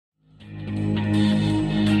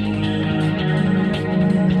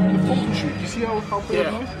how players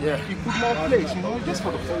do? Yeah. You put more plates, you know, just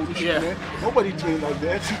for the photo shoot, man. Nobody trained like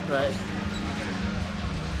that. Right.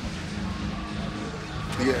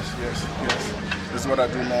 Yes. That's what I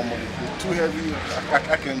do normally. It's too heavy,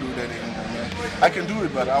 I can't do that anymore, man. I can do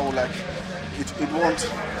it, but I will like, it won't,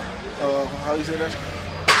 how you say that?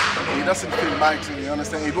 It doesn't fit my team, you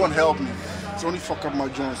understand? It won't help me. It's only fuck up my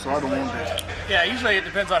joints, so I don't want that. Yeah, usually it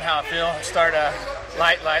depends on how I feel. I start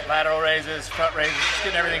light lateral raises, front raises, just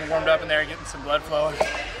getting everything warmed up in there, getting some blood flowing.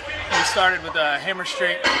 We started with a hammer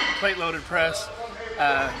straight plate loaded press.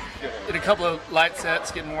 Did a couple of light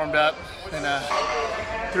sets, getting warmed up, and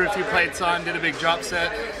threw a few plates on, did a big drop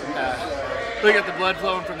set. Really got the blood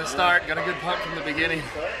flowing from the start, got a good pump from the beginning.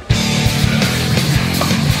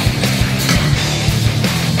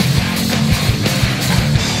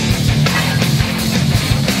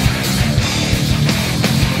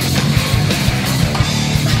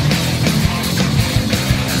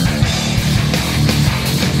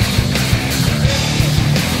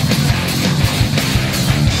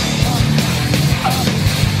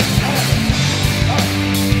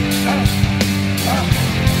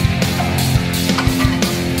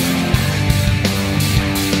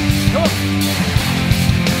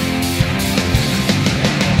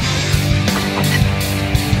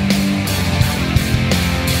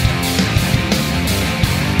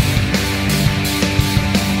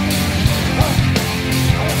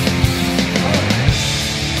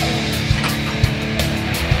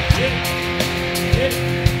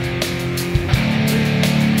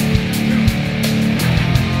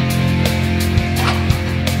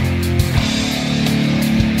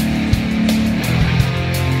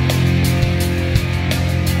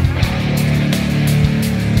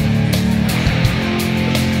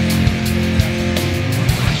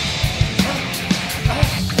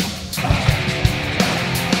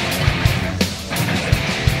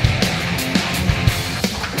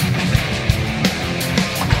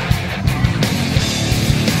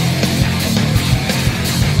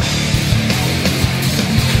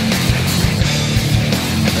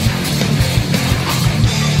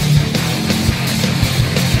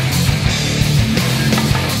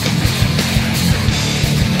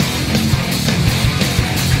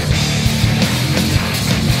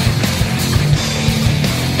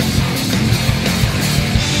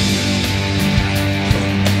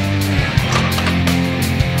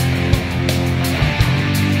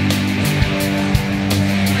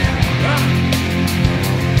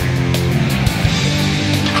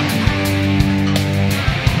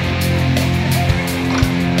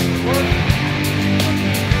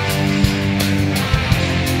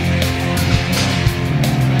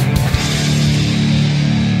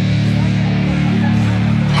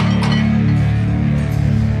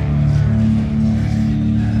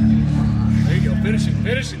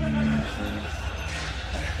 Finish it.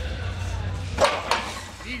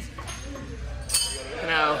 Easy.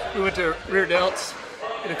 Now, we went to rear delts,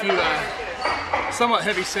 did a few somewhat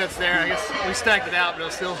heavy sets there. I guess we stacked it out, but it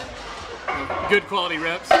was still good quality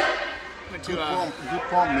reps. Went to, good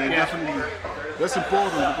pump, man. Yeah. Definitely. That's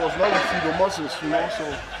important because now we feed the muscles, you know,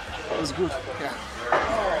 so that's good. Yeah.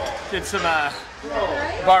 Did some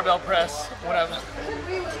barbell press, whatever,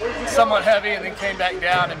 somewhat heavy, and then came back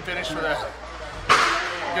down and finished with a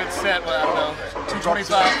good set. Well, I don't know, 225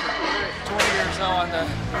 for 20 or so on the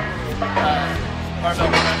barbell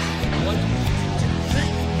press.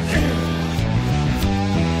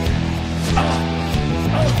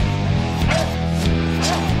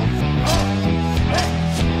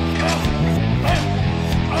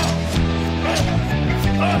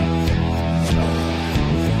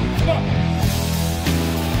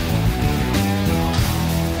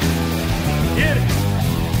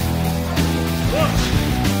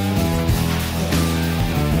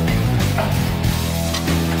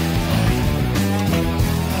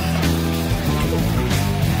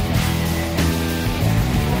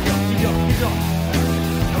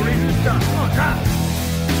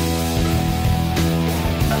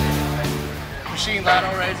 Machine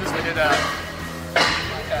lateral raises. We did a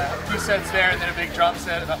few sets there, and then a big drop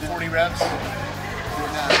set, about 40 reps. And,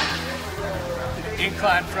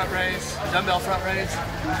 incline front raise, dumbbell front raise.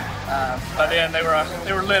 By the end, they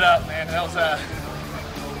were lit up, man. That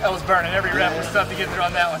was burning. Every rep was tough to get through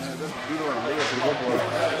on that one.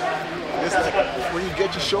 It's like when you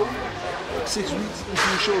get your show, 6 weeks into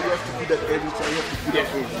your show, you have to do that every time. You have to put that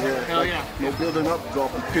in. Yeah. Hell yeah. No building up,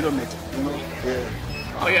 drop and pyramid. You know? Yeah.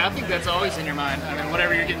 Oh yeah, I think that's always in your mind. I mean,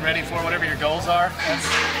 whatever you're getting ready for, whatever your goals are,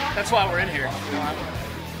 that's why we're in here. You know,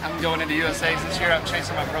 I'm going into USA's this year. I'm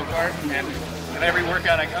chasing my pro card, and every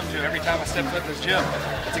workout I come to, every time I step foot in this gym,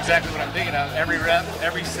 that's exactly what I'm thinking of. Every rep,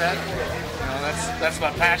 every set. that's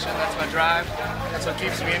my passion. That's my drive. That's what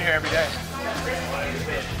keeps me in here every day.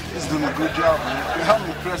 He's doing a good job, man. I'm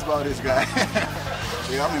impressed by this guy.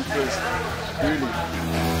 Yeah, I'm impressed. Really.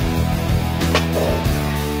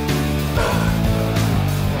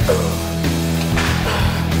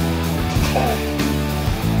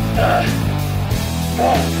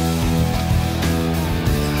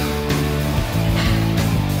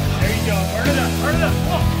 There you go. Burn it up. Burn it up.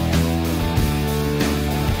 Oh.